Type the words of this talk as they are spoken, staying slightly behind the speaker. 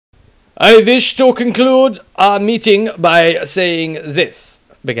I wish to conclude our meeting by saying this,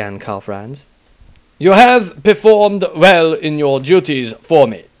 began Karl Franz. You have performed well in your duties for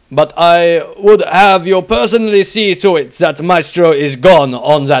me, but I would have you personally see to it that Maestro is gone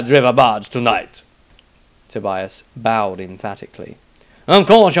on that river barge tonight. Tobias bowed emphatically. Of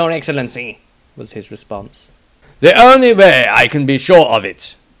course, Your Excellency, was his response. The only way I can be sure of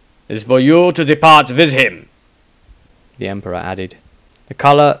it is for you to depart with him, the Emperor added. The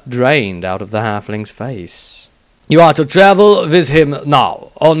colour drained out of the halfling's face. You are to travel with him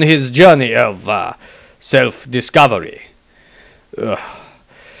now, on his journey of, self-discovery.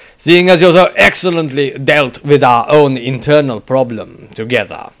 Seeing as you so excellently dealt with our own internal problem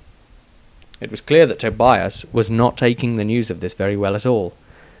together. It was clear that Tobias was not taking the news of this very well at all.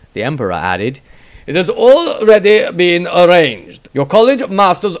 The Emperor added, It has already been arranged. Your college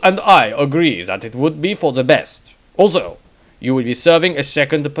masters and I agree that it would be for the best. Also, you will be serving a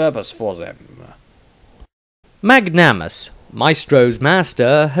second purpose for them. Magnamus, Maestro's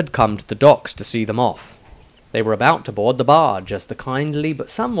master, had come to the docks to see them off. They were about to board the barge as the kindly but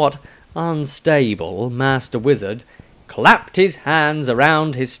somewhat unstable Master Wizard clapped his hands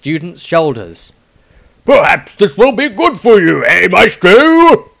around his student's shoulders. Perhaps this will be good for you, eh,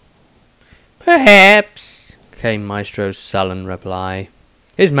 Maestro? Perhaps, came Maestro's sullen reply.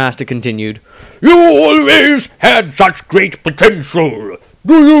 His master continued, You always had such great potential.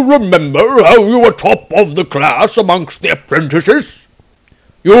 Do you remember how you were top of the class amongst the apprentices?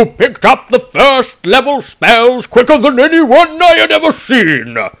 You picked up the first level spells quicker than anyone I had ever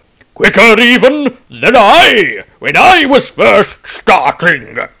seen. Quicker even than I, when I was first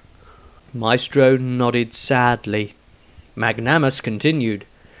starting. Maestro nodded sadly. Magnamus continued,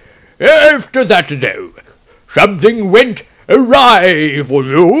 After that, though, something went awry for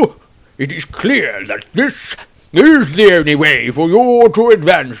you. It is clear that this is the only way for you to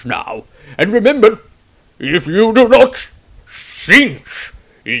advance now. And remember, if you do not, Sinch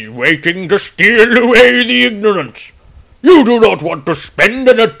is waiting to steal away the ignorant. You do not want to spend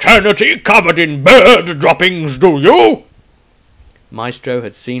an eternity covered in bird droppings, do you? Maestro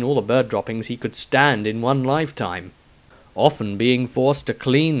had seen all the bird droppings he could stand in one lifetime, often being forced to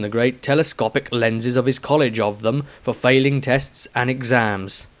clean the great telescopic lenses of his college of them for failing tests and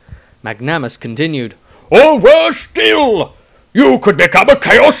exams. Magnamus continued, Or worse still, you could become a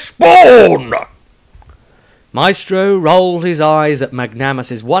chaos spawn! Maestro rolled his eyes at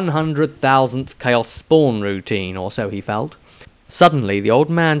Magnamus's 100,000th chaos spawn routine, or so he felt. Suddenly the old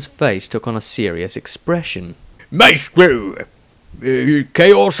man's face took on a serious expression. Maestro, a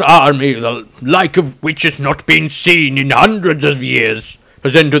chaos army, the like of which has not been seen in hundreds of years,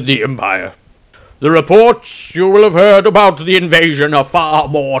 has entered the Empire. The reports you will have heard about the invasion are far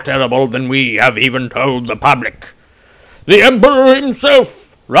more terrible than we have even told the public. The Emperor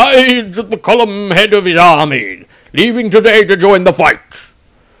himself rides at the column head of his army, leaving today to join the fight.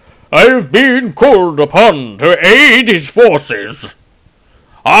 I have been called upon to aid his forces.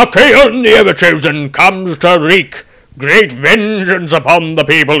 Archaon, the Ever-Chosen, comes to wreak great vengeance upon the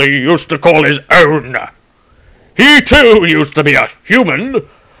people he used to call his own. He too used to be a human,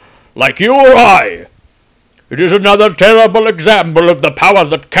 like you or I. It is another terrible example of the power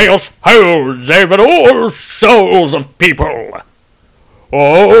that chaos holds over all souls of people.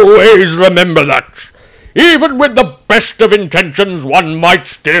 Always remember that. Even with the best of intentions, one might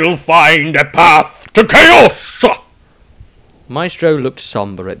still find a path to chaos. Maestro looked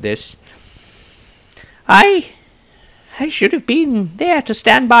sombre at this. I should have been there to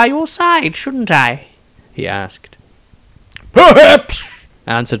stand by your side, shouldn't I? He asked. Perhaps,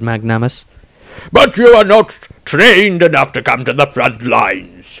 answered Magnamus. But you are not trained enough to come to the front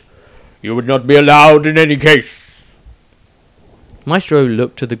lines. You would not be allowed in any case. Maestro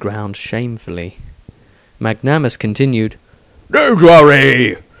looked to the ground shamefully. Magnamus continued, Don't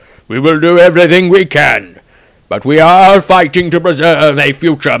worry. We will do everything we can. But we are fighting to preserve a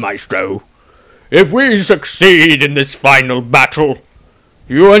future, Maestro. If we succeed in this final battle,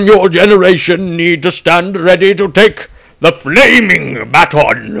 you and your generation need to stand ready to take the flaming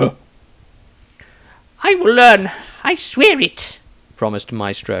baton. I will learn, I swear it, promised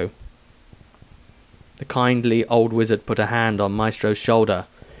Maestro. The kindly old wizard put a hand on Maestro's shoulder.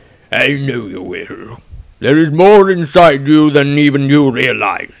 I know you will. There is more inside you than even you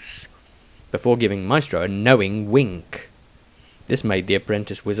realize. Before giving Maestro a knowing wink. This made the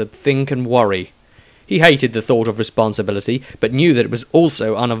apprentice wizard think and worry. He hated the thought of responsibility, but knew that it was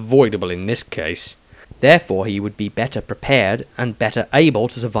also unavoidable in this case. Therefore he would be better prepared and better able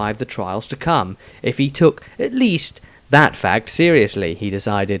to survive the trials to come, if he took at least that fact seriously, he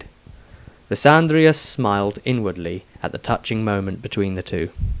decided. Lysandrius smiled inwardly at the touching moment between the two.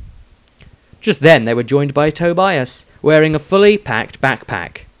 Just then they were joined by Tobias, wearing a fully packed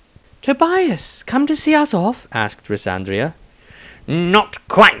backpack. "Tobias, come to see us off?" asked Rysandria. "Not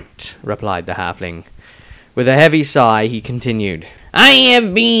quite," replied the halfling. With a heavy sigh, he continued, "I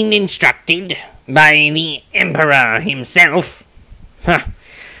have been instructed by the Emperor himself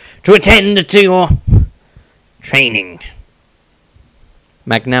to attend to your training."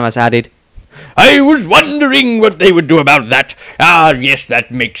 Magnanimous added, "I was wondering what they would do about that. Ah, yes,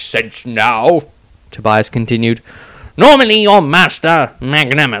 that makes sense now." Tobias continued, "Normally your master,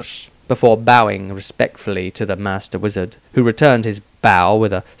 Magnanimous," before bowing respectfully to the master wizard, who returned his bow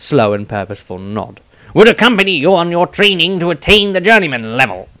with a slow and purposeful nod, "would accompany you on your training to attain the journeyman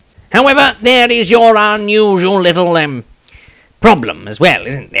level. However, there is your unusual little, problem as well,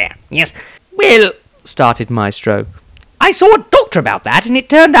 isn't there? Yes." "Well," started Maestro, "I saw a doctor about that, and it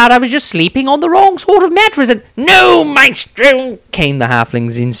turned out I was just sleeping on the wrong sort of mattress, and—" "No, Maestro," came the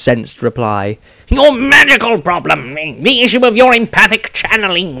halfling's incensed reply. "Your magical problem, the issue of your empathic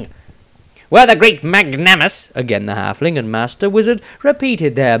channeling. Were the great Magnanimous," again the halfling and master wizard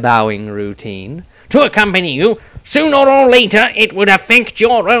repeated their bowing routine, "to accompany you, sooner or later it would affect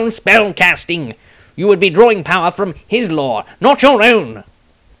your own spell casting. You would be drawing power from his lore, not your own."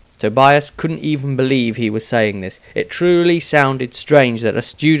 Tobias couldn't even believe he was saying this. It truly sounded strange that a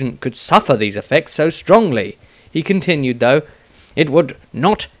student could suffer these effects so strongly. He continued, though, "It would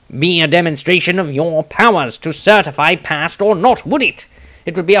not be a demonstration of your powers to certify past or not, would it?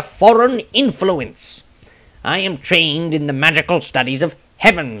 It would be a foreign influence. I am trained in the magical studies of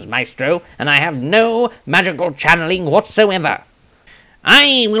heavens, Maestro, and I have no magical channeling whatsoever.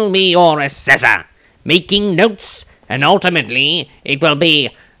 I will be your assessor, making notes, and ultimately it will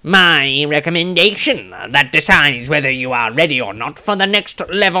be my recommendation that decides whether you are ready or not for the next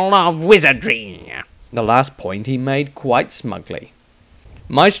level of wizardry." The last point he made quite smugly.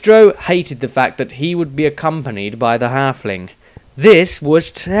 Maestro hated the fact that he would be accompanied by the halfling. This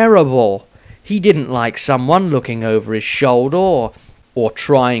was terrible. He didn't like someone looking over his shoulder, or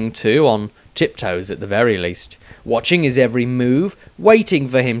trying to, on tiptoes at the very least, watching his every move, waiting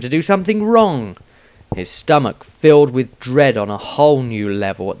for him to do something wrong. His stomach filled with dread on a whole new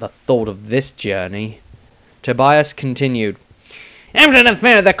level at the thought of this journey. Tobias continued, "After a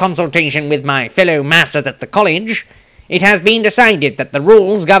further consultation with my fellow masters at the college, it has been decided that the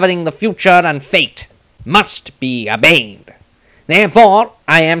rules governing the future and fate must be obeyed. Therefore,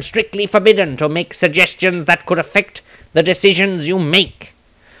 I am strictly forbidden to make suggestions that could affect the decisions you make.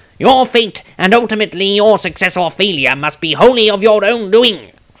 Your fate, and ultimately your success or failure, must be wholly of your own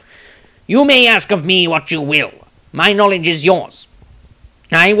doing. You may ask of me what you will. My knowledge is yours.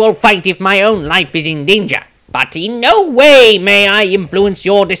 I will fight if my own life is in danger, but in no way may I influence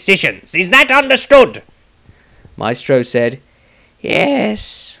your decisions. Is that understood?" Maestro said,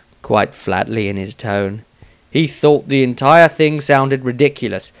 "Yes," quite flatly in his tone. He thought the entire thing sounded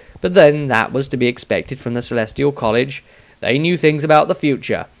ridiculous, but then that was to be expected from the Celestial College. They knew things about the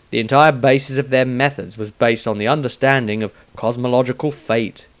future. The entire basis of their methods was based on the understanding of cosmological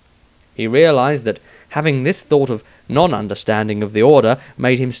fate. He realized that having this thought of non-understanding of the order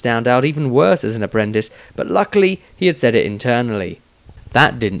made him stand out even worse as an apprentice, but luckily he had said it internally.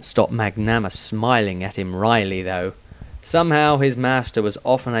 That didn't stop Magnanimous smiling at him wryly, though. Somehow his master was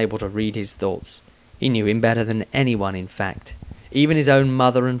often able to read his thoughts. He knew him better than anyone, in fact, even his own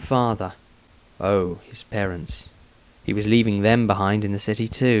mother and father. Oh, his parents. He was leaving them behind in the city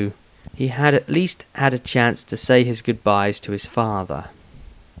too. He had at least had a chance to say his goodbyes to his father.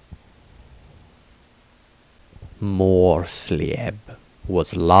 Morslieb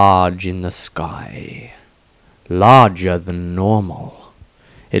was large in the sky, larger than normal.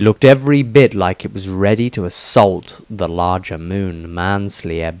 It looked every bit like it was ready to assault the larger moon,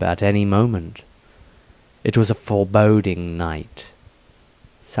 Manslieb, at any moment. It was a foreboding night.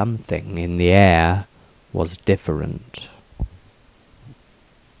 Something in the air was different.